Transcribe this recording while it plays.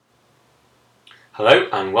Hello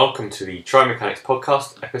and welcome to the Trimechanics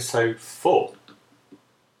podcast, episode 4.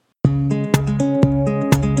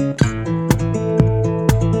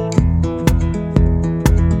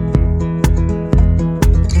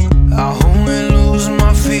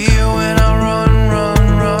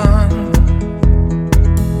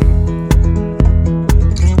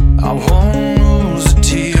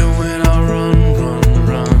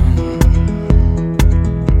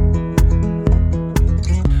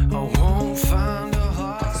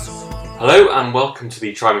 Hello and welcome to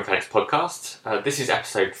the Trimechanics podcast. This is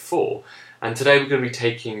episode 4, and today we're going to be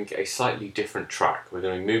taking a slightly different track. We're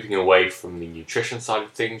going to be moving away from the nutrition side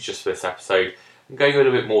of things just for this episode and going a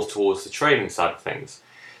little bit more towards the training side of things.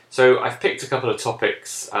 So I've picked a couple of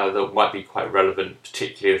topics that might be quite relevant,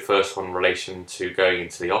 particularly the first one in relation to going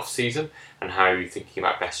into the off-season and how you're thinking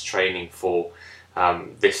about best training for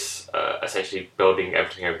this, essentially building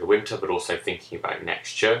everything over the winter, but also thinking about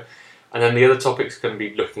next year. And then the other topic's going to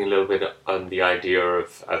be looking a little bit on the idea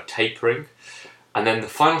of tapering. And then the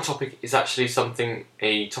final topic is actually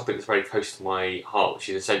a topic that's very close to my heart, which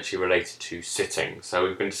is essentially related to sitting. So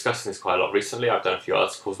we've been discussing this quite a lot recently. I've done a few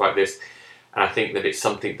articles about this, and I think that it's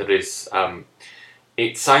something that is,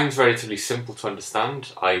 it sounds relatively simple to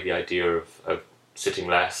understand, i.e. the idea of sitting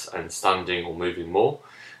less and standing or moving more.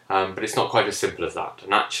 But it's not quite as simple as that.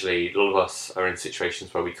 And actually, a lot of us are in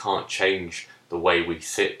situations where we can't change the way we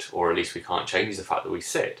sit, or at least we can't change the fact that we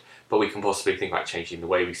sit, but we can possibly think about changing the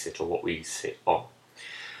way we sit or what we sit on.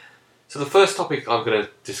 So the first topic I'm going to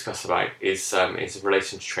discuss about is in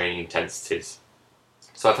relation to training intensities.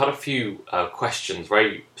 So I've had a few questions,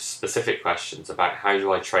 very specific questions about how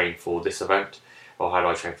do I train for this event or how do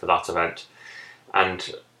I train for that event,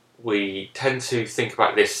 and we tend to think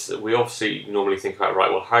about this, we obviously normally think about, right,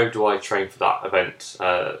 well, how do I train for that event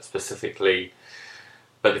specifically?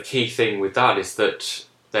 But the key thing with that is that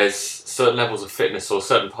there's certain levels of fitness or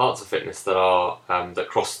certain parts of fitness that are that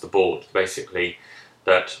cross the board, basically,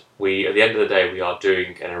 that we, at the end of the day, we are doing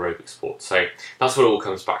an aerobic sport. So that's what it all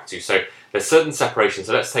comes back to. So there's certain separations.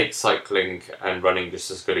 So let's take cycling and running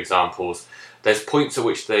just as good examples. There's points at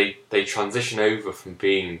which they transition over from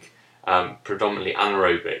being predominantly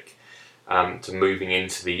anaerobic to moving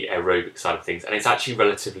into the aerobic side of things. And it's actually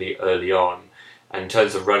relatively early on. And in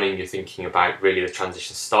terms of running, you're thinking about really the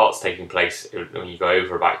transition starts taking place when you go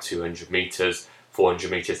over about 200 metres,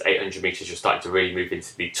 400 metres, 800 metres, you're starting to really move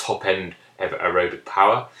into the top end of aerobic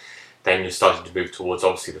power. Then you're starting to move towards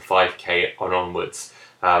obviously the 5k on onwards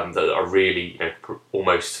that are really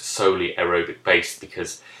almost solely aerobic based,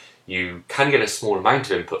 because you can get a small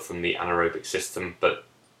amount of input from the anaerobic system, but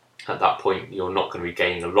at that point you're not going to be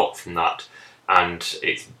gaining a lot from that, and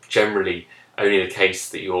it's generally only the case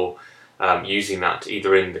that you're using that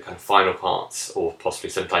either in the kind of final parts or possibly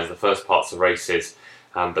sometimes the first parts of races,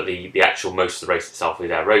 but the actual most of the race itself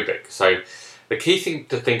is aerobic. So the key thing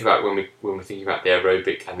to think about when we're thinking about the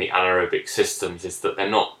aerobic and the anaerobic systems is that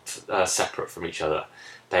they're not separate from each other.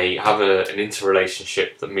 They have an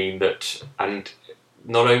interrelationship that mean that, and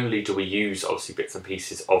not only do we use obviously bits and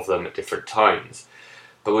pieces of them at different times,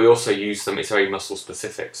 but we also use them, it's very muscle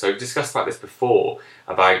specific. So we've discussed about this before,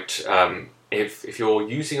 about if you're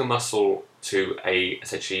using a muscle to a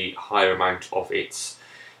essentially higher amount of its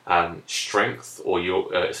strength or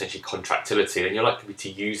your essentially contractility, then you're likely to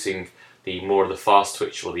be using the more of the fast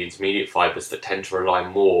twitch or the intermediate fibres that tend to rely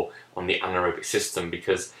more on the anaerobic system,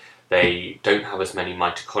 because they don't have as many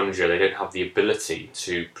mitochondria, they don't have the ability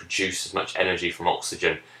to produce as much energy from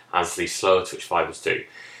oxygen as the slower twitch fibres do.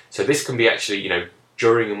 So this can be actually,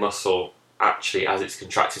 during a muscle, actually as it's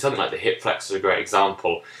contracted, something like the hip flexor is a great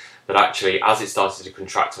example, that actually as it started to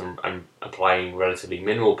contract and applying relatively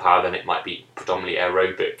minimal power, then it might be predominantly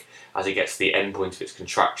aerobic. As it gets to the end point of its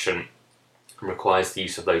contraction and requires the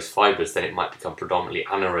use of those fibres, then it might become predominantly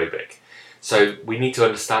anaerobic. So we need to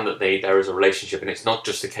understand that there is a relationship, and it's not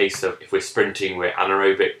just a case of if we're sprinting we're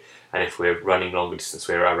anaerobic and if we're running longer distance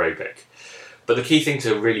we're aerobic. But the key thing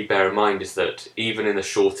to really bear in mind is that even in the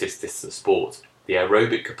shortest distance sport, the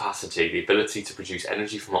aerobic capacity, the ability to produce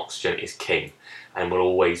energy from oxygen, is king and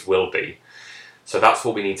will be. So that's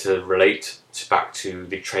what we need to relate back to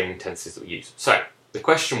the training intensities that we use. So the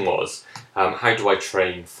question was, how do I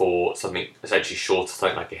train for something essentially shorter,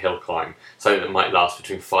 something like a hill climb, something that might last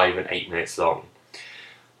between 5 and 8 minutes long?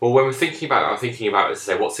 Well, when we're thinking about it, I'm thinking about, as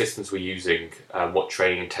I say, what systems we're using, what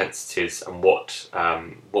training intensities, and what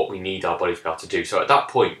we need our body to be able to do. So at that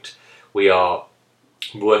point, we are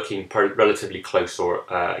working relatively close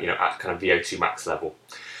or at kind of VO2 max level.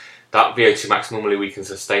 That VO2 max, normally we can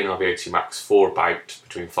sustain our VO2 max for about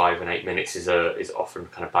between 5 and 8 minutes is often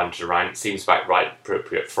kind of banded around. It seems about right,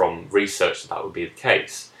 appropriate from research that would be the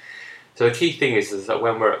case. So the key thing is that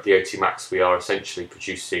when we're at VO2 max, we are essentially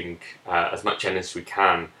producing as much energy as we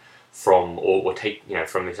can from, or we're taking,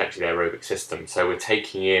 from essentially the aerobic system. So we're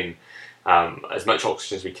taking in as much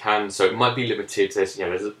oxygen as we can. So it might be limited.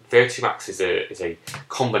 VO2 max is a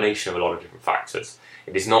combination of a lot of different factors.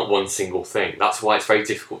 It is not one single thing. That's why it's very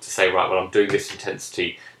difficult to say, right, well, I'm doing this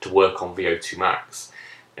intensity to work on VO2 max,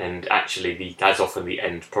 and actually that's often the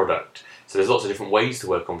end product. So there's lots of different ways to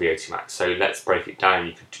work on VO2 max. So let's break it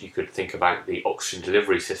down. You could think about the oxygen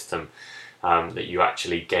delivery system that you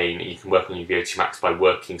actually gain. You can work on your VO2 max by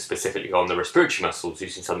working specifically on the respiratory muscles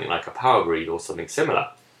using something like a power breathe or something similar.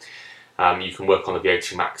 You can work on the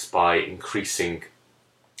VO2 max by increasing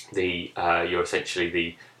the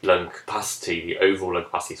lung capacity, the overall lung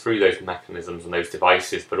capacity through those mechanisms and those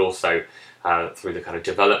devices, but also through the kind of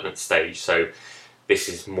development stage. So this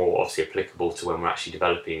is more obviously applicable to when we're actually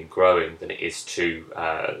developing and growing than it is to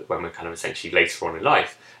when we're kind of essentially later on in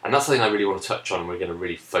life. And that's something I really want to touch on, and we're going to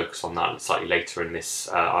really focus on that slightly later in this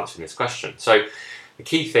answering this question. So the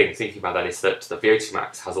key thing thinking about that is that the VO2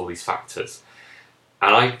 max has all these factors.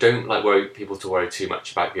 And I don't like people to worry too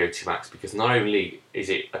much about VO2 max, because not only is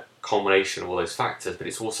it a combination of all those factors, but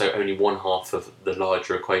it's also only one half of the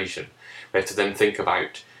larger equation. We have to then think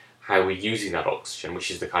about how we're using that oxygen, which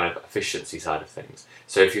is the kind of efficiency side of things.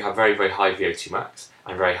 So if you have very, very high VO2 max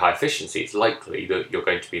and very high efficiency, it's likely that you're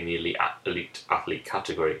going to be in the elite athlete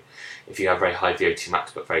category. If you have very high VO2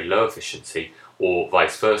 max but very low efficiency, or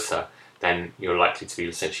vice versa, then you're likely to be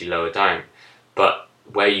essentially lower down. But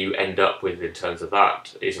where you end up with in terms of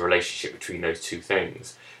that is a relationship between those two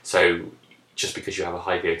things. So just because you have a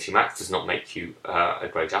high VO2 max does not make you a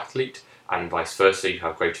great athlete, and vice versa. You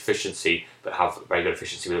have great efficiency but have very good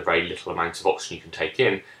efficiency with a very little amount of oxygen you can take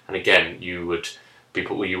in, and again you wouldn't be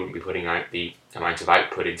putting out the amount of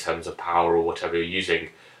output in terms of power or whatever you're using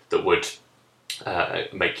that would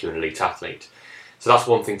make you an elite athlete. So that's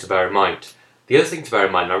one thing to bear in mind. The other thing to bear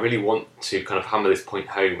in mind, and I really want to kind of hammer this point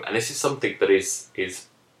home, and this is something that is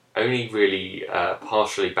only really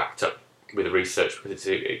partially backed up with the research, because it's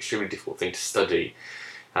an extremely difficult thing to study,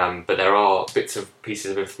 but there are bits of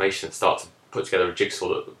pieces of information that start to put together a jigsaw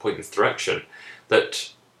that point in this direction,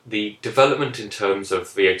 that the development in terms of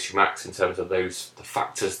VO2 max, in terms of the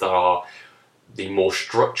factors that are the more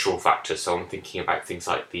structural factors, so I'm thinking about things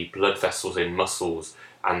like the blood vessels in muscles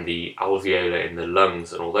and the alveoli in the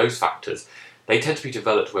lungs and all those factors, they tend to be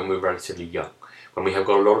developed when we're relatively young, when we have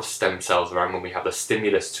got a lot of stem cells around, when we have the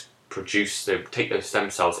stimulus to take those stem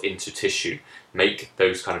cells into tissue, make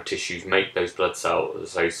those kind of tissues, make those blood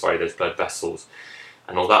vessels,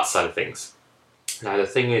 and all that side of things. Now the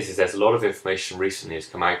thing is there's a lot of information recently has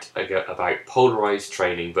come out about polarised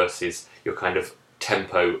training versus your kind of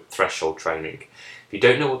tempo threshold training. If you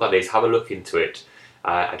don't know what that is, have a look into it.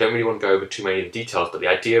 I don't really want to go over too many of the details, but the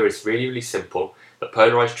idea is really, really simple. That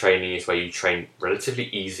polarised training is where you train relatively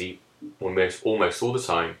easy almost all the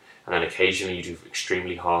time, and then occasionally you do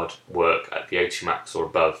extremely hard work at VO2 max or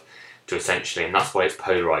above to essentially, and that's why it's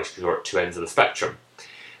polarised, because you're at two ends of the spectrum.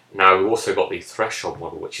 Now we've also got the threshold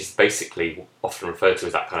model, which is basically often referred to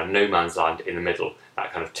as that kind of no man's land in the middle,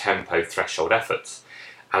 that kind of tempo threshold efforts.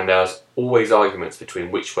 And there's always arguments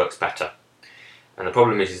between which works better. And the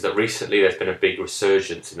problem is that recently there's been a big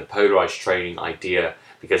resurgence in the polarised training idea,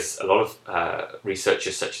 because a lot of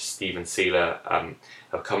researchers such as Stephen Sealer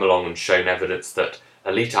have come along and shown evidence that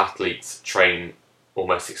elite athletes train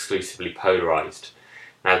almost exclusively polarised.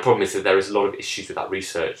 Now the problem is that there is a lot of issues with that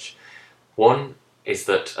research. One is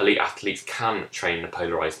that elite athletes can train in a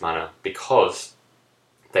polarised manner because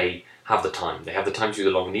they have the time. They have the time to do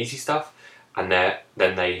the long and easy stuff, and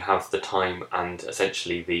then they have the time and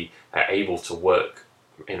essentially are able to work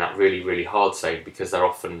in that really, really hard zone, because they're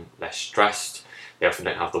often less stressed. They often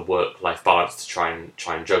don't have the work-life balance to try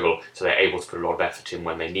and juggle, so they're able to put a lot of effort in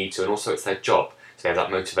when they need to, and also it's their job. So they have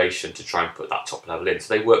that motivation to try and put that top level in.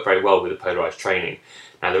 So they work very well with the polarised training.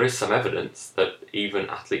 Now there is some evidence that even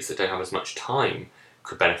athletes that don't have as much time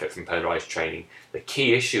could benefit from polarised training. The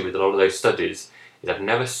key issue with a lot of those studies is I've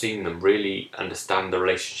never seen them really understand the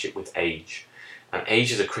relationship with age. And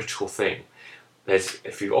age is a critical thing.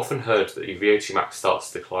 If you've often heard that your VO2 max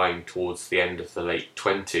starts to decline towards the end of the late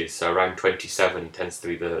 20s, so around 27 tends to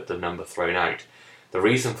be the number thrown out. The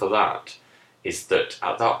reason for that is that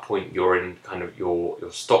at that point you're in kind of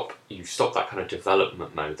you've stopped that kind of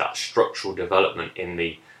development mode, that structural development in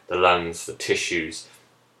the lungs, the tissues,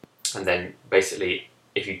 and then basically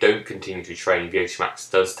if you don't continue to train, VO2 max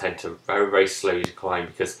does tend to very, very slowly decline,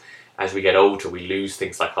 because as we get older we lose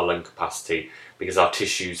things like our lung capacity, because our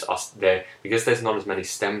tissues are there, because there's not as many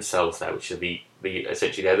stem cells there, which are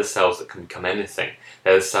essentially they're the cells that can become anything.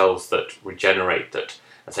 They're the cells that regenerate, that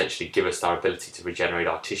essentially give us our ability to regenerate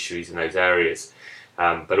our tissues in those areas.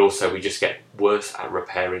 But also we just get worse at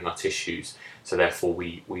repairing our tissues. So therefore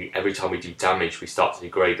we every time we do damage, we start to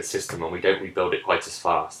degrade the system and we don't rebuild it quite as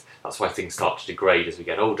fast. That's why things start to degrade as we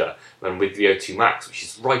get older. And with VO2 max, which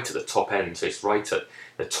is right at the top end, so it's right at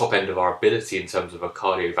the top end of our ability in terms of a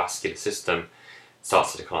cardiovascular system,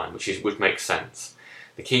 starts to decline, which would make sense.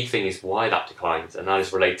 The key thing is why that declines, and that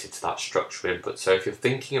is related to that structural input. So if you're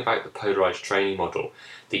thinking about the polarised training model,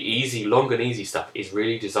 the easy, long and easy stuff is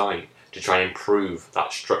really designed to try and improve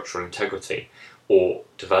that structural integrity or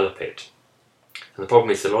develop it. And the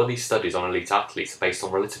problem is that a lot of these studies on elite athletes are based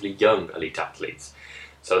on relatively young elite athletes.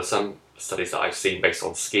 So some studies that I've seen based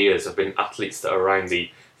on skiers have been athletes that are around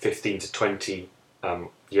the 15 to 20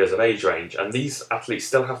 years of age range, and these athletes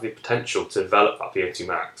still have the potential to develop that VO2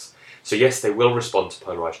 max. So yes, they will respond to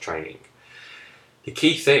polarised training. The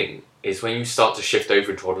key thing is when you start to shift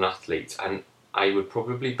over into an athlete, and I would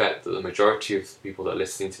probably bet that the majority of the people that are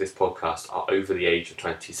listening to this podcast are over the age of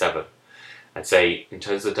 27. I'd say in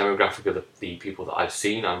terms of the demographic of the people that I've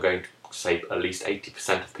seen, I'm going to say at least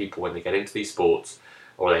 80% of people when they get into these sports,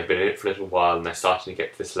 or they've been in it for a little while and they're starting to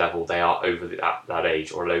get to this level, they are over that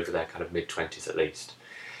age, or over their kind of mid-20s at least.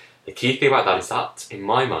 The key thing about that is that, in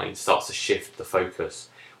my mind, starts to shift the focus.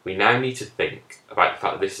 We now need to think about the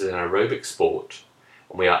fact that this is an aerobic sport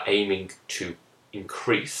and we are aiming to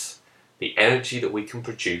increase the energy that we can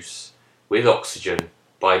produce with oxygen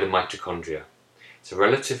by the mitochondria. It's a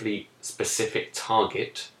relatively specific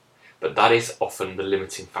target, but that is often the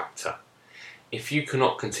limiting factor. If you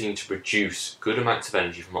cannot continue to produce good amounts of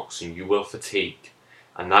energy from oxygen, you will fatigue.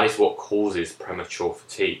 And that is what causes premature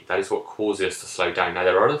fatigue. That is what causes us to slow down. Now,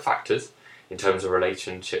 there are other factors in terms of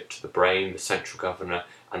relationship to the brain, the central governor,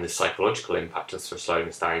 and the psychological impact of slowing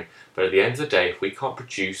us down. But at the end of the day, if we can't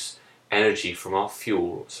produce energy from our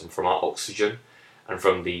fuel, from our oxygen, and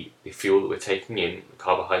from the fuel that we're taking in, the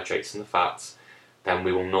carbohydrates and the fats, then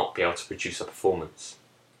we will not be able to produce a performance.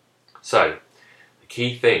 So, the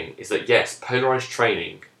key thing is that yes, polarised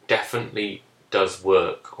training definitely does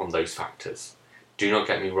work on those factors. Do not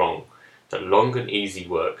get me wrong, that long and easy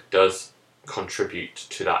work does contribute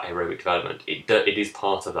to that aerobic development. It is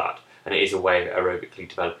part of that, and it is a way of aerobically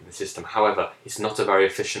developing the system. However, it's not a very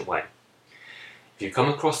efficient way. If you come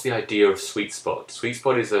across the idea of sweet spot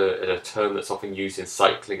is a term that's often used in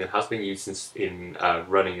cycling and has been used in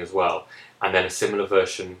running as well, and then a similar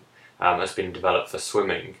version has been developed for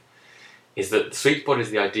swimming, is that the sweet spot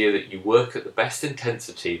is the idea that you work at the best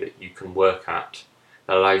intensity that you can work at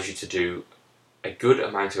that allows you to do a good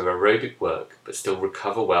amount of aerobic work but still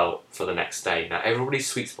recover well for the next day. Now, everybody's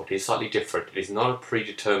sweet spot is slightly different. It is not a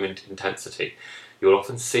predetermined intensity. You'll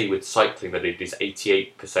often see with cycling that it is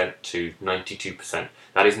 88% to 92%.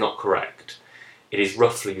 That is not correct. It is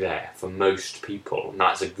roughly there for most people, and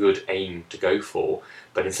that's a good aim to go for.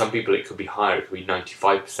 But in some people it could be higher, it could be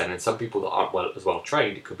 95%, and some people that aren't as well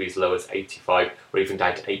trained, it could be as low as 85 or even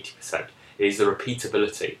down to 80%. It is the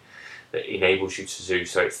repeatability that enables you to do.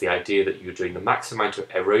 So it's the idea that you're doing the max amount of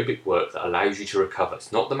aerobic work that allows you to recover.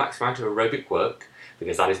 It's not the max amount of aerobic work,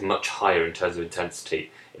 because that is much higher in terms of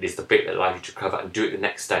intensity. It is the bit that allows you to recover and do it the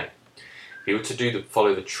next day. If you were to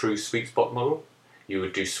follow the true sweet spot model, you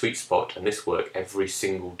would do sweet spot and this work every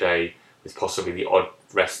single day, with possibly the odd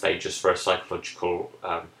rest day just for a psychological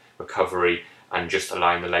recovery, and just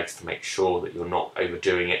allowing the legs to make sure that you're not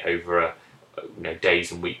overdoing it over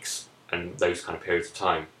days and weeks and those kind of periods of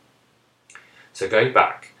time. So going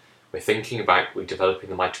back, we're developing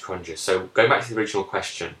the mitochondria. So going back to the original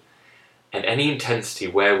question, at any intensity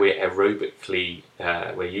where we're using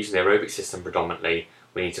the aerobic system predominantly,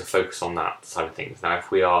 we need to focus on that side of things. Now,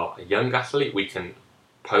 if we are a young athlete, we can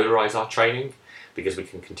polarise our training because we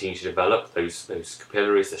can continue to develop those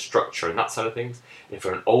capillaries, the structure and that side of things. And if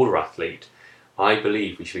we're an older athlete, I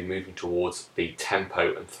believe we should be moving towards the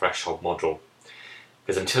tempo and threshold model.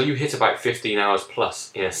 Because until you hit about 15 hours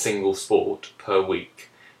plus in a single sport per week,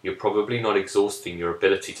 you're probably not exhausting your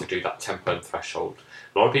ability to do that tempo and threshold.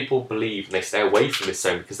 A lot of people believe, and they stay away from this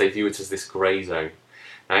zone because they view it as this grey zone.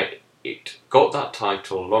 Now, it got that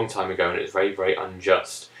title a long time ago, and it's very, very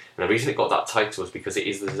unjust. And the reason it got that title is because it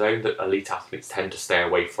is the zone that elite athletes tend to stay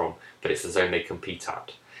away from, but it's the zone they compete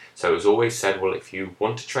at. So it was always said, well, if you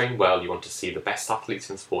want to train well, you want to see the best athletes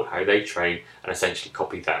in sport, how they train, and essentially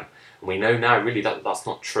copy them. And we know now really that that's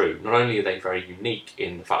not true. Not only are they very unique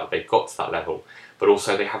in the fact that they've got to that level, but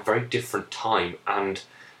also they have very different time and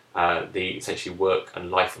the essentially work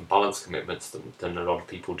and life and balance commitments than a lot of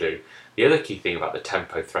people do. The other key thing about the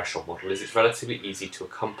tempo threshold model is it's relatively easy to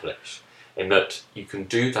accomplish, in that you can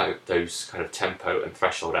do those kind of tempo and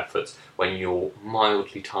threshold efforts when you're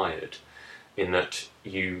mildly tired. in that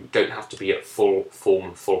you don't have to be at full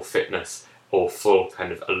form, full fitness, or full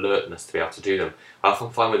kind of alertness to be able to do them. I often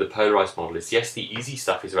find with the polarised model is, yes, the easy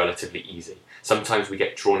stuff is relatively easy. Sometimes we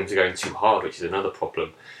get drawn into going too hard, which is another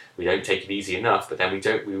problem. We don't take it easy enough, but then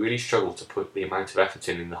we really struggle to put the amount of effort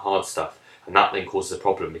in the hard stuff, and that then causes a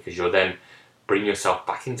problem because you're then bringing yourself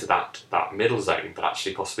back into that middle zone, but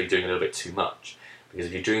actually possibly doing a little bit too much. Because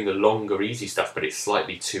if you're doing the longer, easy stuff, but it's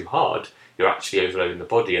slightly too hard, you're actually overloading the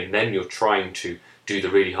body, and then you're trying to do the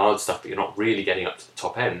really hard stuff, but you're not really getting up to the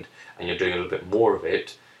top end, and you're doing a little bit more of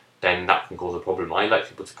it, then that can cause a problem. I like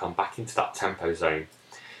people to come back into that tempo zone.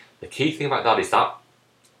 The key thing about that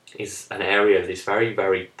is an area that is very,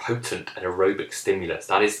 very potent at aerobic stimulus.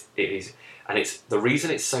 And it's the reason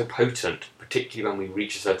it's so potent, particularly when we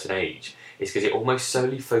reach a certain age, is because it almost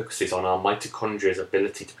solely focuses on our mitochondria's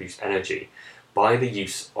ability to produce energy by the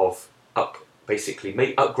use of upgrading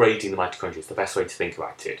the mitochondria. Is the best way to think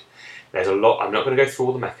about it. There's a lot. I'm not going to go through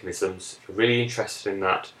all the mechanisms. If you're really interested in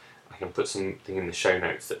that, I can put something in the show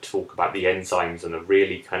notes that talk about the enzymes and the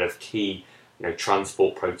really kind of key,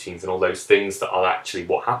 transport proteins and all those things that are actually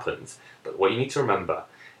what happens. But what you need to remember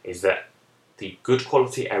is that the good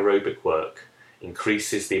quality aerobic work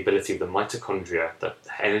increases the ability of the mitochondria, the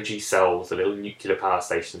energy cells, the little nuclear power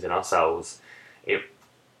stations in our cells. It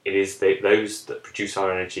is those that produce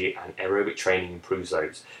our energy, and aerobic training improves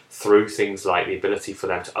those through things like the ability for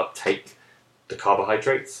them to uptake the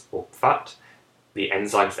carbohydrates or fat, the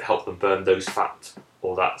enzymes that help them burn those fat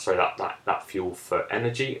or that fuel for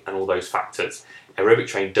energy, and all those factors. Aerobic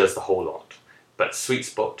training does the whole lot, but sweet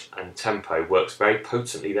spot and tempo works very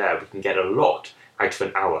potently there. We can get a lot out of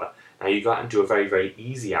an hour. Now you go out and do a very, very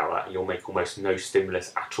easy hour and you'll make almost no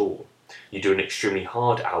stimulus at all. You do an extremely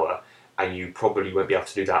hard hour and you probably won't be able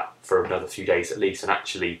to do that for another few days at least, and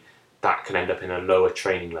actually that can end up in a lower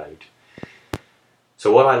training load.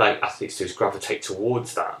 So what I like athletes to do is gravitate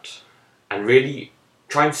towards that and really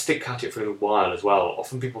try and stick at it for a little while as well.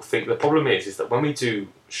 Often people think the problem is that when we do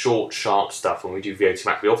short, sharp stuff, when we do VO2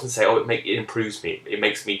 max, we often say, it improves me, it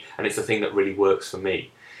makes me, and it's the thing that really works for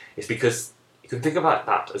me. It's because you can think about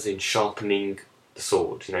that as in sharpening the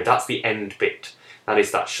sword. That's the end bit. That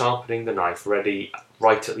is that sharpening the knife ready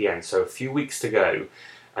right at the end. So a few weeks to go,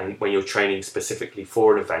 and when you're training specifically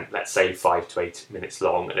for an event, let's say 5 to 8 minutes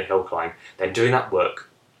long at a hill climb, then doing that work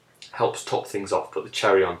helps top things off, put the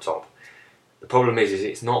cherry on top. The problem is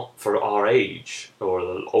it's not for our age or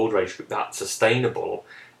the older age group that sustainable,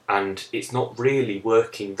 and it's not really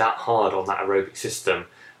working that hard on that aerobic system,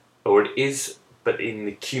 or it is, but in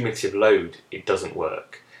the cumulative load it doesn't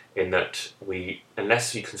work, in that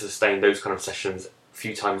unless you can sustain those kind of sessions a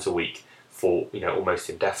few times a week for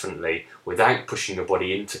almost indefinitely without pushing your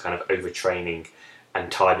body into kind of overtraining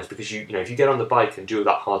and tiredness, because if you get on the bike and do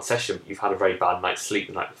that hard session but you've had a very bad night's sleep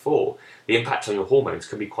the night before, the impact on your hormones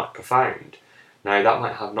can be quite profound. Now that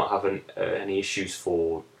might not have any issues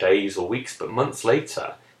for days or weeks, but months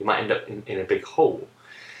later you might end up in a big hole.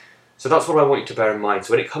 So that's what I want you to bear in mind.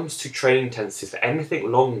 So when it comes to training intensities for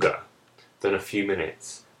anything longer than a few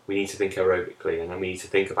minutes, we need to think aerobically, and then we need to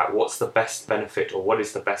think about what's the best benefit or what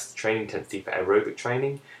is the best training intensity for aerobic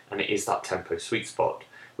training, and it is that tempo sweet spot.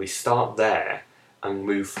 We start there and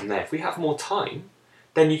move from there. If we have more time,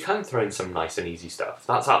 then you can throw in some nice and easy stuff.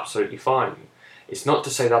 That's absolutely fine. It's not to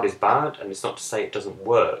say that is bad, and it's not to say it doesn't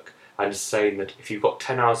work. I'm just saying that if you've got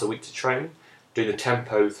 10 hours a week to train, doing the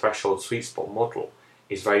tempo, threshold, sweet spot model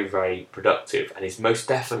is very, very productive, and is most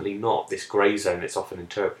definitely not this grey zone it's often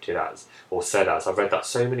interpreted as or said as. I've read that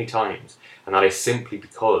so many times, and that is simply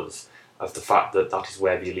because of the fact that that is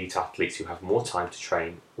where the elite athletes who have more time to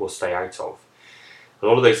train will stay out of. A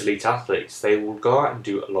lot of those elite athletes, they will go out and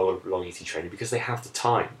do a lot of long, easy training because they have the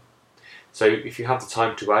time. So if you have the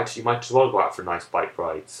time to go out, you might as well go out for nice bike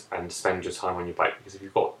rides and spend your time on your bike, because if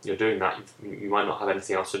you're doing that, you might not have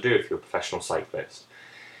anything else to do if you're a professional cyclist.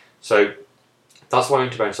 So that's what I'm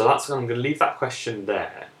going to bring. So I'm going to leave that question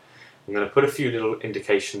there. I'm going to put a few little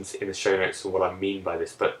indications in the show notes of what I mean by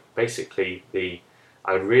this, but basically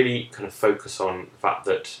I would really kind of focus on the fact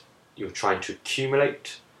that you're trying to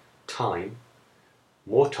accumulate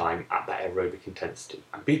more time at that aerobic intensity,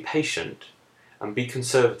 and be patient and be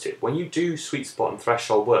conservative. When you do sweet spot and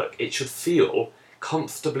threshold work, it should feel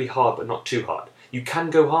comfortably hard but not too hard. You can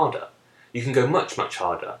go harder. You can go much, much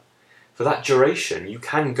harder. For that duration, you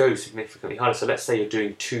can go significantly harder. So let's say you're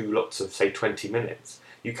doing 2 lots of, say, 20 minutes.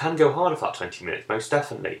 You can go harder for that 20 minutes, most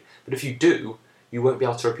definitely. But if you do, you won't be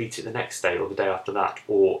able to repeat it the next day or the day after that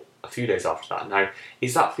or a few days after that. Now,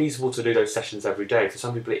 is that feasible to do those sessions every day? For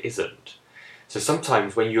some people it isn't. So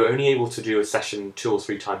sometimes when you're only able to do a session 2 or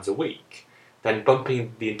 3 times a week, then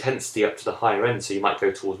bumping the intensity up to the higher end, so you might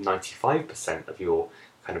go towards 95% of your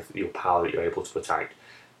power that you're able to put out.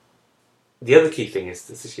 The other key thing is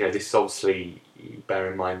this is obviously,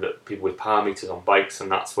 bear in mind that people with power meters on bikes,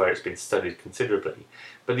 and that's where it's been studied considerably.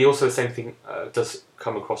 But the same thing does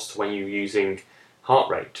come across to when you're using heart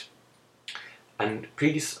rate. And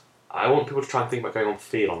I want people to try and think about going on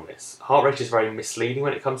feel on this. Heart rate is very misleading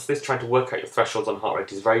when it comes to this. Trying to work out your thresholds on heart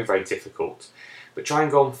rate is very, very difficult. But try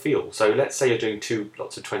and go on feel. So let's say you're doing 2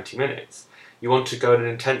 lots of 20 minutes. You want to go at an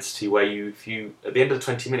intensity where if you at the end of the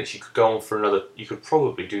 20 minutes, you could go on for another, you could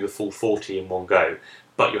probably do the full 40 in one go,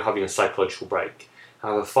 but you're having a psychological break.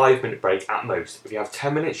 Have a 5-minute break at most. If you have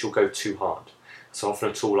 10 minutes, you'll go too hard. It's often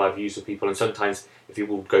a tool I've used with people, and sometimes if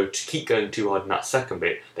people keep going too hard in that second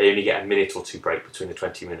bit, they only get a minute or two break between the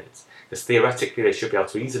 20 minutes. Because theoretically, they should be able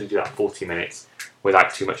to easily do that 40 minutes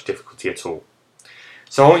without too much difficulty at all.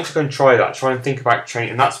 So I want you to go and try that. Try and think about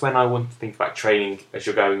training, and that's when I want to think about training as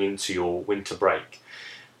you're going into your winter break.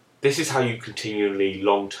 This is how you continually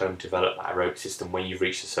long-term develop that aerobic system when you've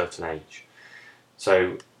reached a certain age.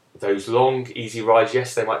 So those long, easy rides,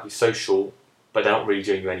 yes, they might be social, but they're not really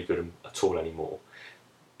doing you any good at all anymore.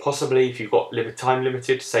 Possibly, if you've got time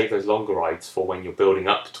limited, save those longer rides for when you're building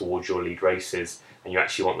up towards your lead races and you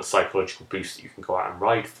actually want the psychological boost that you can go out and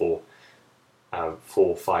ride for 4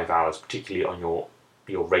 or 5 hours, particularly on your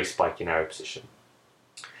race bike in aero position.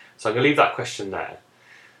 So I'm going to leave that question there.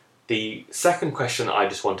 The second question that I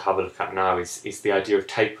just want to have a look at now is the idea of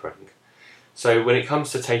tapering. So when it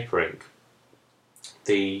comes to tapering,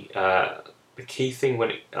 the key thing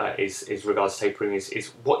when it is regards to tapering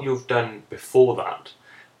is what you've done before that,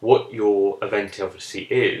 what your event obviously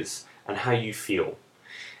is, and how you feel,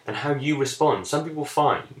 and how you respond. Some people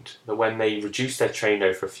find that when they reduce their training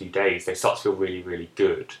over a few days, they start to feel really, really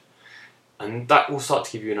good. And that will start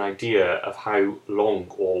to give you an idea of how long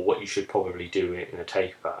or what you should probably do in a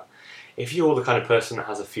taper. If you're the kind of person that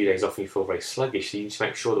has a few days off and you feel very sluggish, you need to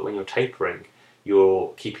make sure that when you're tapering,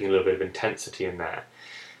 you're keeping a little bit of intensity in there.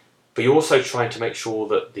 But you're also trying to make sure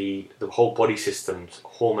that the whole body systems,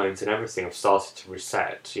 hormones and everything have started to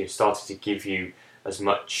reset. You've started to give you as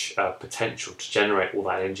much potential to generate all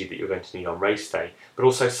that energy that you're going to need on race day, but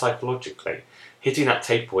also psychologically. Hitting that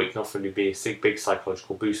taper weight can often be a big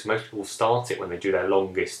psychological boost. Most people start it when they do their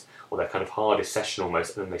longest or their kind of hardest session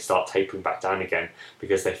almost, and then they start tapering back down again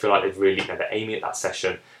because they feel like they've really, they're aiming at that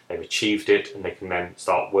session, they've achieved it, and they can then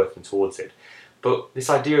start working towards it. But this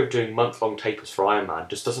idea of doing month-long tapers for Ironman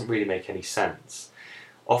just doesn't really make any sense.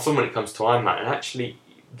 Often when it comes to Ironman, and actually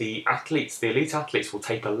the elite athletes will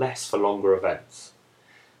taper less for longer events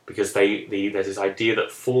because there's this idea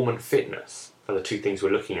that form and fitness are the two things we're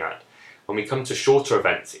looking at. When we come to shorter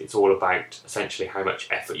events, it's all about essentially how much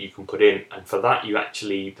effort you can put in, and for that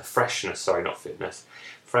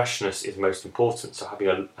freshness is most important. So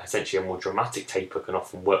having essentially a more dramatic taper can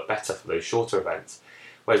often work better for those shorter events.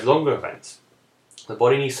 Whereas longer events, the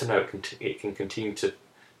body needs to know it can continue to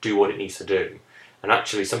do what it needs to do. And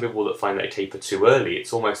actually, some people that find that they taper too early,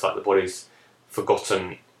 it's almost like the body's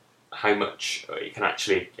forgotten how much it can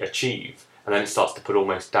actually achieve, and then it starts to put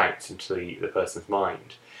almost doubts into the person's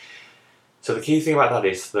mind. So the key thing about that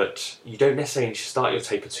is that you don't necessarily need to start your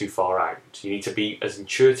taper too far out. You need to be as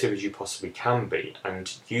intuitive as you possibly can be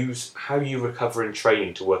and use how you recover in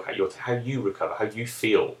training to work out how you recover, how you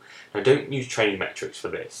feel. Now, don't use training metrics for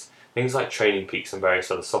this. Things like Training Peaks and various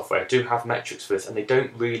other software do have metrics for this, and they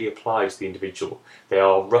don't really apply to the individual. They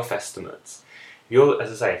are rough estimates.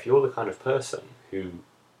 If you're the kind of person who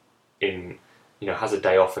has a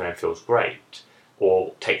day off and then feels great,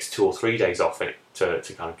 or takes 2 or 3 days off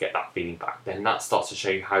to kind of get that feeling back, then that starts to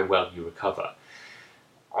show you how well you recover.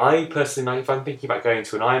 I personally, if I'm thinking about going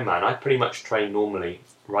to an Ironman, I pretty much train normally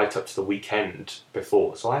right up to the weekend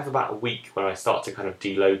before. So I have about a week where I start to kind of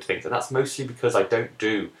deload things, and that's mostly because I don't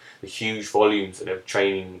do the huge volumes of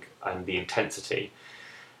training and the intensity.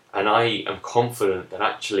 And I am confident that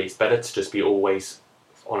actually it's better to just be always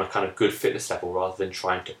on a kind of good fitness level rather than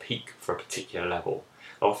trying to peak for a particular level.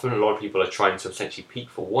 Often a lot of people are trying to essentially peak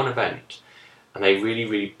for one event, and they really,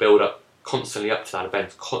 really build up constantly up to that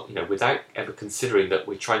event, without ever considering that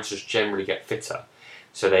we're trying to just generally get fitter.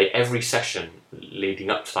 So every session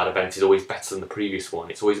leading up to that event is always better than the previous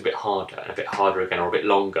one. It's always a bit harder and a bit harder again, or a bit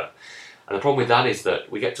longer. And the problem with that is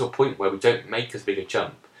that we get to a point where we don't make as big a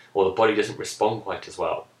jump, or the body doesn't respond quite as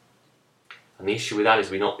well. And the issue with that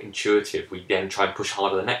is we're not intuitive. We then try and push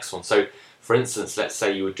harder the next one. So, for instance, let's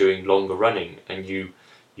say you were doing longer running and you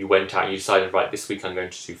went out and you decided, right, this week I'm going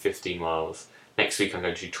to do 15 miles, next week I'm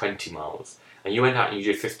going to do 20 miles. And you went out and you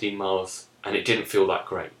did 15 miles and it didn't feel that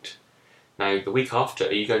great. Now, the week after,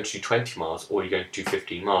 are you going to do 20 miles or are you going to do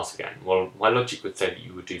 15 miles again? Well, my logic would say that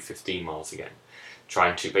you would do 15 miles again,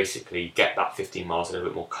 trying to basically get that 15 miles a little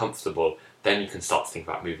bit more comfortable. Then you can start to think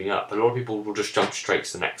about moving up. But a lot of people will just jump straight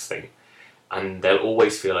to the next thing, and they'll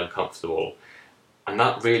always feel uncomfortable. And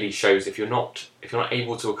that really shows if you're not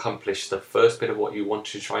able to accomplish the first bit of what you want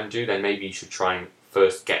to try and do, then maybe you should try and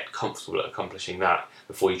first get comfortable at accomplishing that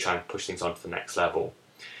before you try and push things on to the next level.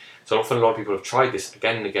 So often a lot of people have tried this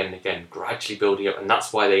again and again and again, gradually building up, and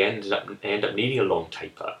that's why they end up needing a long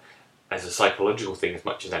taper as a psychological thing as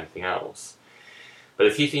much as anything else. But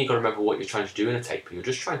the key thing you've got to remember what you're trying to do in a taper. You're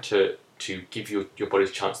just trying to give your body a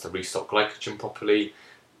chance to restock glycogen properly,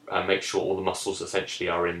 make sure all the muscles essentially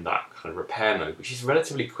are in that kind of repair mode, which is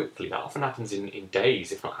relatively quickly. That often happens in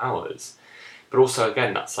days, if not hours. But also,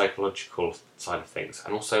 again, that psychological side of things.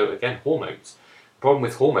 And also, again, hormones. The problem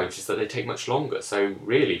with hormones is that they take much longer. So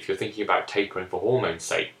really, if you're thinking about tapering for hormones'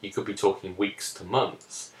 sake, you could be talking weeks to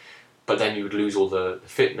months. But then you would lose all the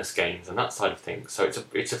fitness gains and that side of things. So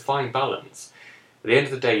it's a fine balance. At the end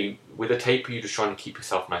of the day, with a taper, you're just trying to keep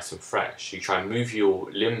yourself nice and fresh. You try and move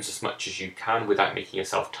your limbs as much as you can without making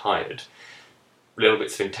yourself tired. Little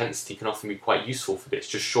bits of intensity can often be quite useful for this,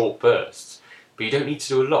 just short bursts. But you don't need to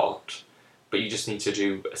do a lot, but you just need to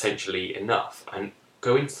do essentially enough. And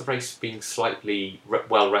go into the race being slightly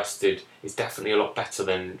well rested is definitely a lot better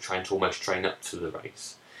than trying to almost train up to the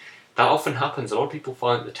race. That often happens. A lot of people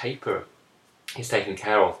find that the taper is taken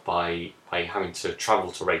care of by having to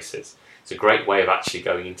travel to races. It's a great way of actually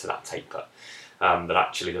going into that taper. That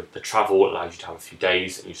actually the travel allows you to have a few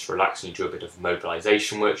days and you just relax and you do a bit of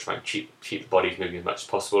mobilisation work, try and keep the body moving as much as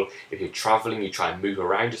possible. If you're travelling, you try and move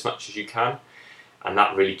around as much as you can, and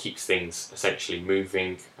that really keeps things essentially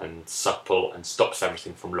moving and supple and stops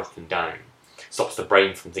everything from locking down. Stops the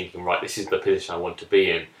brain from thinking, right, this is the position I want to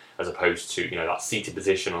be in, as opposed to, that seated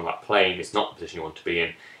position on that plane is not the position you want to be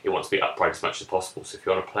in. It wants to be upright as much as possible. So if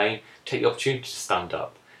you're on a plane, take the opportunity to stand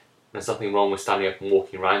up. There's nothing wrong with standing up and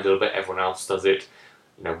walking around a little bit. Everyone else does it.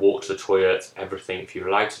 Walk to the toilet, everything. If you're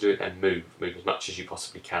allowed to do it, then move as much as you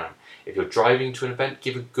possibly can. If you're driving to an event,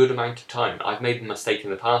 give a good amount of time. I've made the mistake in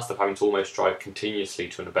the past of having to almost drive continuously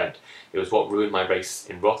to an event. It was what ruined my race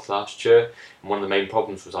in Roth last year. And one of the main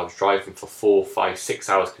problems was I was driving for 4, 5, 6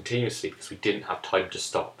 hours continuously because we didn't have time to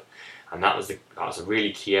stop. And that was a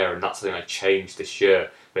really key error, and that's something I changed this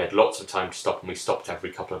year. We had lots of time to stop, and we stopped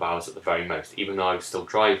every couple of hours at the very most. Even though I was still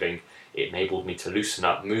driving, it enabled me to loosen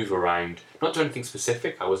up, move around, not do anything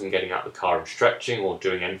specific. I wasn't getting out of the car and stretching or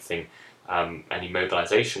doing anything, any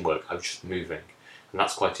mobilisation work. I was just moving, and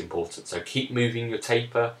that's quite important. So keep moving your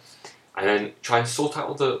taper, and then try and sort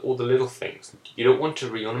out all the little things. You want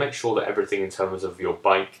to make sure that everything in terms of your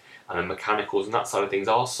bike and the mechanicals and that side of things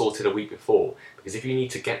are sorted a week before, because if you need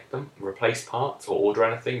to get them, replace parts or order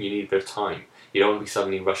anything, you need a bit of time. You don't want to be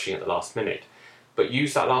suddenly rushing at the last minute. But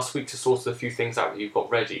use that last week to sort a few things out that you've got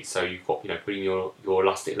ready. So you've got, putting your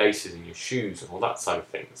elastic laces in your shoes and all that side of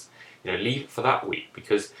things. Leave it for that week,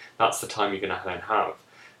 because that's the time you're going to then have.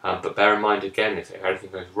 But bear in mind, again, if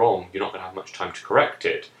anything goes wrong, you're not going to have much time to correct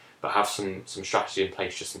it, but have some strategy in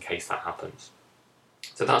place just in case that happens.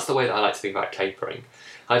 So that's the way that I like to think about tapering.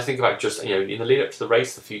 I think about just, in the lead up to the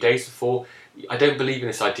race, a few days before. I don't believe in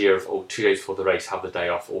this idea of, 2 days before the race, have the day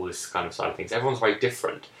off, all this kind of side of things. Everyone's very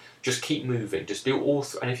different. Just keep moving. Just do all,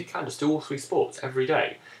 and if you can, just do all 3 sports every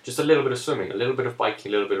day. Just a little bit of swimming, a little bit of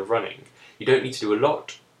biking, a little bit of running. You don't need to do a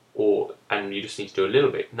lot, and you just need to do a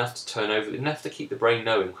little bit, enough to turn over, enough to keep the brain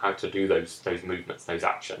knowing how to do those movements, those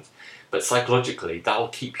actions. But psychologically, that'll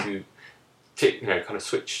keep you, kind of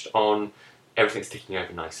switched on. Everything's ticking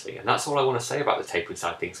over nicely, and that's all I want to say about the tapering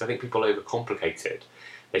side of things. I think people overcomplicate it.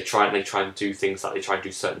 They try and do things like they try and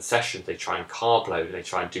do certain sessions. They try and carb load. They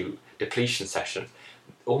try and do depletion sessions.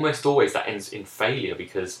 Almost always that ends in failure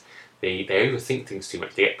because they overthink things too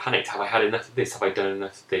much. They get panicked. Have I had enough of this? Have I done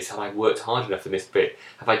enough of this? Have I worked hard enough in this bit?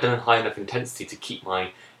 Have I done high enough intensity to keep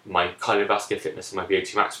my cardiovascular fitness and my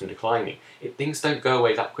VO2 max from declining? Things don't go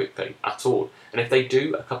away that quickly at all. And if they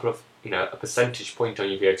do, a couple of a percentage point on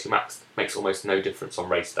your VO2 max makes almost no difference on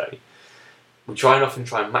race day. We often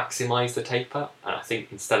try and maximise the taper, and I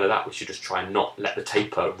think instead of that we should just try and not let the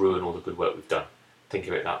taper ruin all the good work we've done. Think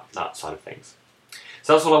of it that side of things.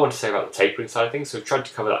 So that's all I want to say about the tapering side of things. So we've tried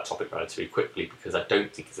to cover that topic relatively quickly because I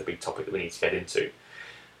don't think it's a big topic that we need to get into.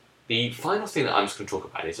 The final thing that I'm just going to talk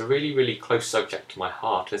about is a really, really close subject to my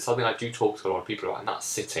heart, and it's something I do talk to a lot of people about, and that's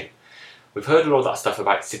sitting. We've heard a lot of that stuff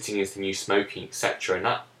about sitting is the new smoking, etc., and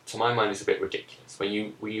that, to my mind, is a bit ridiculous. When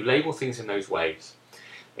you label things in those ways,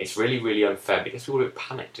 It's really, really unfair because people get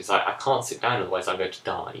panicked. It's like, I can't sit down, otherwise I'm going to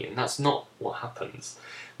die. And that's not what happens.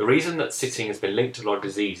 The reason that sitting has been linked to a lot of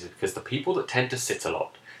disease is because the people that tend to sit a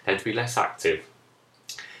lot tend to be less active,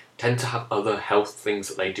 tend to have other health things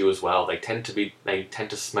that they do as well. They tend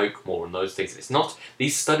to smoke more and those things. It's not,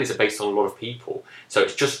 these studies are based on a lot of people, so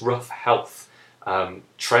it's just rough health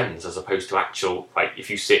trends as opposed to actual, like, if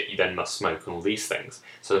you sit, you then must smoke and all these things.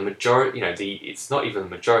 So the majority, it's not even the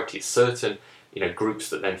majority, it's certain, groups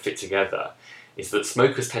that then fit together, is that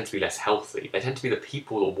smokers tend to be less healthy. They tend to be the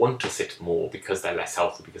people that want to sit more because they're less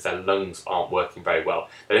healthy, because their lungs aren't working very well.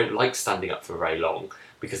 They don't like standing up for very long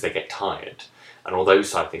because they get tired, and all those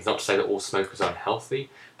side of things. Not to say that all smokers are unhealthy,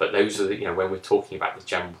 but those are the, when we're talking about the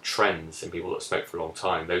general trends in people that smoke for a long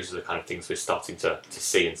time, those are the kind of things we're starting to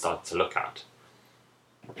see and starting to look at.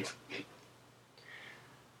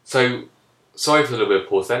 So, sorry for a little bit of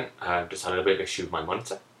pause then, just had a little bit of issue with my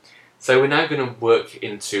monitor. So we're now going to work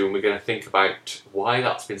into, and we're going to think about why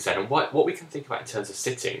that's been said and what we can think about in terms of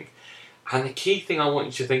sitting. And the key thing I want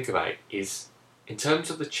you to think about is, in terms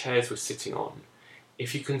of the chairs we're sitting on,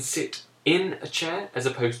 if you can sit in a chair as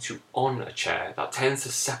opposed to on a chair, that tends to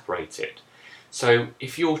separate it. So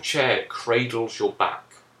if your chair cradles your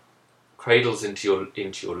back, cradles into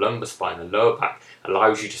your lumbar spine and lower back,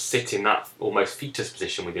 allows you to sit in that almost fetus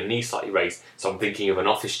position with your knees slightly raised. So I'm thinking of an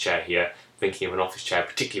office chair here,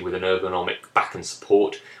 particularly with an ergonomic back and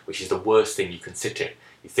support, which is the worst thing you can sit in.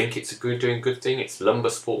 You think it's doing a good thing, it's lumbar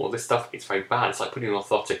support, all this stuff, it's very bad. It's like putting an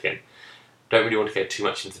orthotic in. Don't really want to get too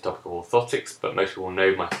much into the topic of orthotics, but most people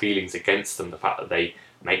know my feelings against them, the fact that they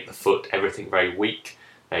make the foot, everything very weak,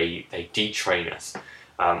 they detrain us.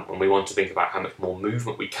 And we want to think about how much more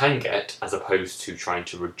movement we can get as opposed to trying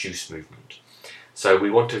to reduce movement. So we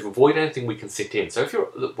want to avoid anything we can sit in. So if you're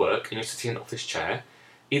at work and you're sitting in an office chair,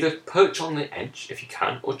 either perch on the edge if you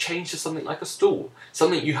can, or change to something like a stool,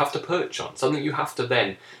 something you have to perch on, something you have to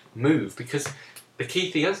then move, because the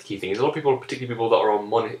other key thing is a lot of people, particularly people that are on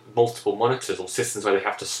multiple monitors or systems where they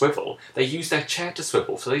have to swivel, they use their chair to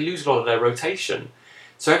swivel, so they lose a lot of their rotation.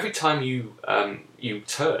 So every time you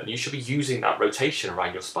turn, you should be using that rotation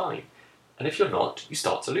around your spine. And if you're not, you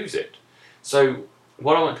start to lose it. So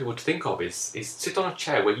what I want people to think of is sit on a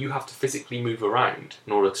chair where you have to physically move around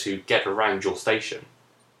in order to get around your station.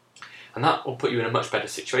 And that will put you in a much better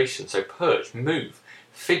situation. So perch, move,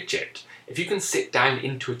 fidget. If you can sit down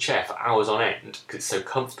into a chair for hours on end because it's so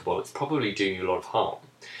comfortable, it's probably doing you a lot of harm.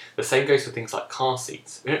 The same goes for things like car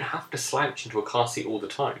seats. We don't have to slouch into a car seat all the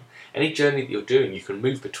time. Any journey that you're doing, you can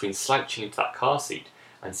move between slouching into that car seat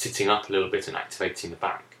and sitting up a little bit and activating the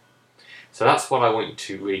back. So that's what I want you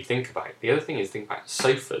to really think about. The other thing is think about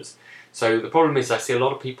sofas. So the problem is I see a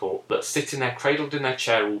lot of people that sit in their cradled in their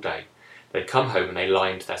chair all day. They come home and they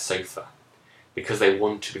lie into their sofa because they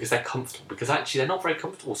want to, because they're comfortable, because actually they're not very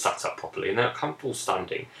comfortable sat up properly and they're not comfortable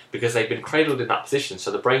standing because they've been cradled in that position. So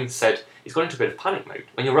the brain said, it's gone into a bit of panic mode.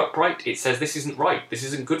 When you're upright, it says this isn't right, this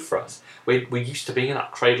isn't good for us. We're used to being in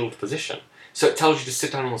that cradled position. So it tells you to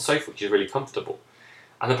sit down on the sofa, which is really comfortable.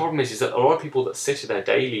 And the problem is that a lot of people that sit in their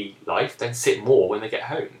daily life then sit more when they get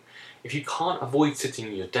home. If you can't avoid sitting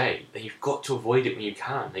in your day, then you've got to avoid it when you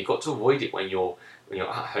can. You've got to avoid it when you're at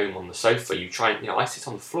home on the sofa. You try and, I sit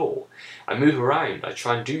on the floor, I move around, I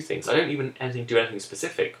try and do things. I don't even do anything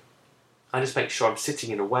specific. I just make sure I'm sitting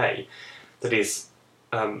in a way that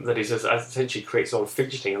essentially creates a lot of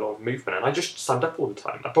fidgeting, a lot of movement, and I just stand up all the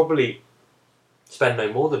time. I probably spend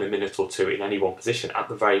no more than a minute or two in any one position at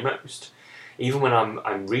the very most. Even when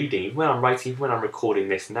I'm reading, even when I'm writing, even when I'm recording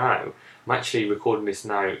this now, I'm actually recording this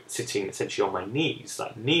now sitting essentially on my knees,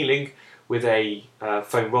 like kneeling with a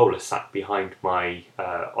foam roller sat behind my,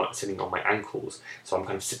 sitting on my ankles. So I'm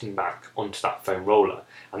kind of sitting back onto that foam roller.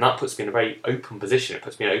 And that puts me in a very open position. It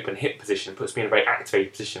puts me in an open hip position. It puts me in a very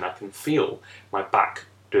activated position. I can feel my back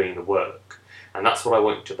doing the work. And that's what I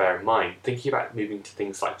want you to bear in mind. Thinking about moving to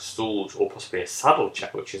things like stools or possibly a saddle chair,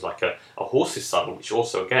 which is like a horse's saddle, which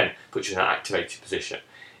also, again, puts you in an activated position,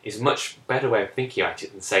 is a much better way of thinking about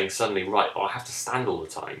it than saying suddenly, right, I have to stand all the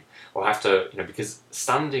time. Or I have to, because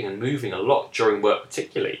standing and moving a lot during work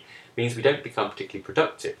particularly means we don't become particularly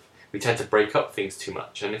productive. We tend to break up things too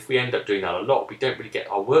much. And if we end up doing that a lot, we don't really get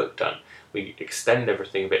our work done. We extend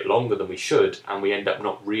everything a bit longer than we should, and we end up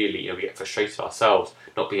not really, we get frustrated ourselves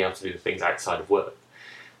not being able to do the things outside of work.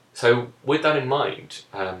 So with that in mind,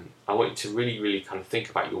 I want you to really, really kind of think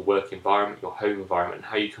about your work environment, your home environment, and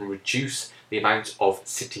how you can reduce the amount of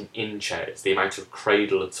sitting in chairs, the amount of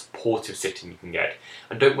cradle and supportive sitting you can get.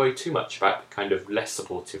 And don't worry too much about the kind of less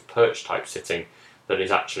supportive perch type sitting that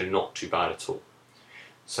is actually not too bad at all.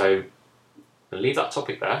 So I'll leave that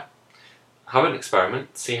topic there. have an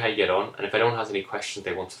experiment, see how you get on, and if anyone has any questions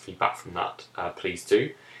they want to feedback from that, please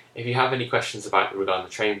do. If you have any questions regarding the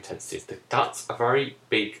training intensities, that's a very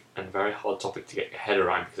big and very hard topic to get your head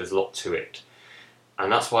around because there's a lot to it.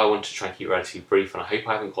 And that's why I want to try and keep it relatively brief, and I hope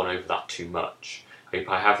I haven't gone over that too much. I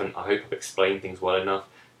hope I've explained things well enough.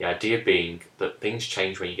 The idea being that things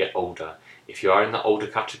change when you get older. If you are in that older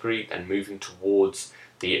category, then moving towards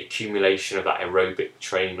the accumulation of that aerobic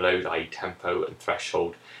training load, i.e. tempo and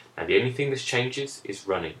threshold. Now the only thing this changes is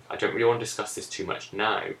running. I don't really want to discuss this too much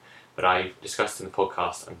now, but I've discussed in the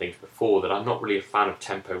podcast and things before that I'm not really a fan of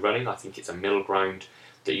tempo running. I think it's a middle ground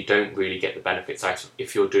that you don't really get the benefits out of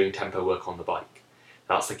if you're doing tempo work on the bike.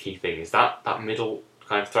 That's the key thing, is that middle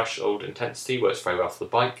kind of threshold intensity works very well for the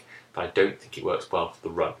bike, but I don't think it works well for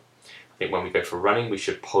the run. I think when we go for running, we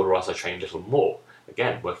should polarise our training a little more.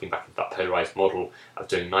 Again, working back into that polarised model of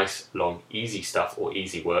doing nice, long, easy stuff or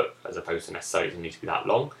easy work, as opposed to necessarily it doesn't need to be that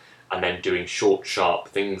long, and then doing short, sharp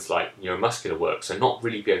things like neuromuscular work, so not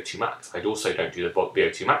really VO2 max. I also don't do the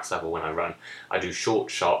VO2 max level when I run. I do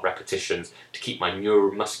short, sharp repetitions to keep my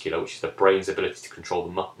neuromuscular, which is the brain's ability to control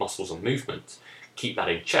the muscles and movements, keep that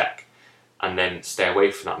in check, and then stay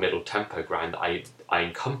away from that middle tempo ground that I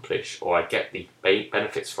accomplish or I get the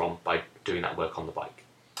benefits from by doing that work on the bike.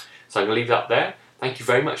 So I'm going to leave that there. Thank you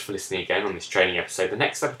very much for listening again on this training episode. The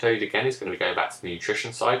next episode again is going to be going back to the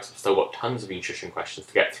nutrition side, so I've still got tons of nutrition questions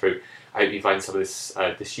to get through. I hope you find some of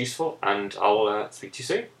this useful, and I'll speak to you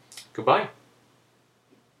soon. Goodbye.